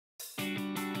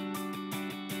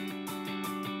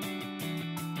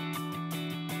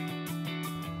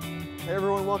Hey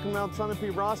everyone, welcome to Mount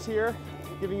Sunapee. Ross here,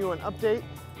 giving you an update.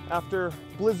 After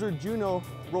Blizzard Juno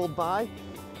rolled by,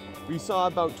 we saw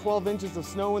about 12 inches of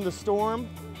snow in the storm,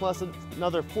 plus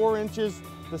another 4 inches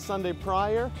the Sunday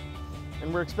prior,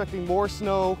 and we're expecting more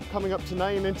snow coming up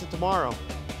tonight and into tomorrow.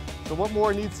 So what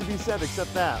more needs to be said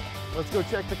except that? Let's go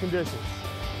check the conditions.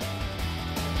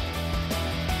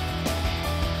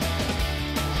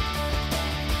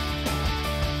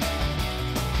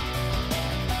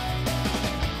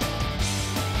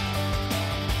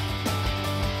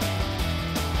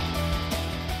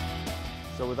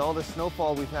 So with all the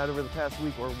snowfall we've had over the past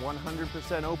week, we're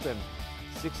 100% open.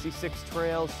 66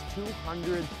 trails,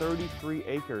 233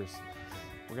 acres.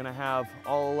 We're gonna have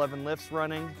all 11 lifts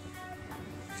running.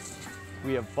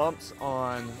 We have bumps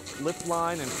on Lift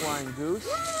Line and Flying Goose.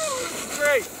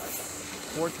 Great!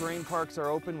 4 terrain parks are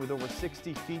open with over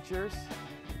 60 features.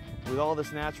 With all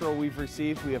this natural we've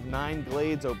received, we have 9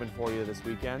 glades open for you this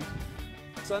weekend.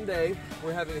 Sunday,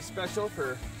 we're having a special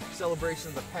for celebration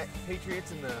of the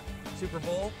Patriots in the Super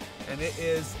Bowl, and it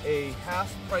is a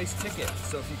half-price ticket.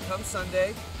 So if you come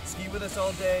Sunday, ski with us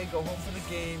all day, go home for the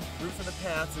game, root for the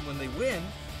Pats, and when they win,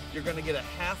 you're going to get a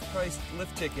half-price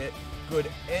lift ticket, good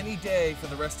any day for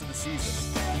the rest of the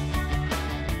season.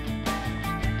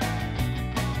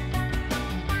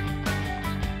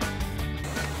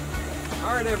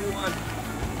 All right, everyone,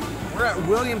 we're at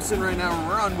Williamson right now.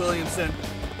 We're on Williamson.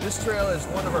 This trail is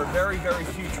one of our very, very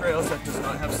few trails that does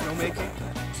not have snowmaking.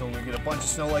 So when we get a bunch of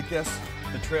snow like this,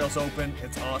 the trail's open.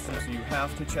 It's awesome, so you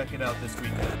have to check it out this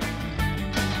weekend.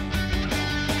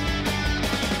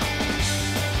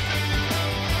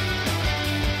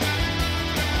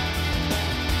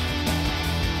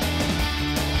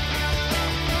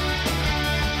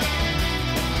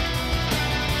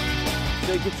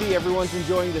 So you can see everyone's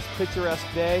enjoying this picturesque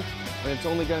day, and it's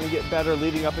only going to get better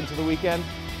leading up into the weekend.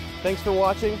 Thanks for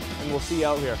watching, and we'll see you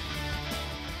out here.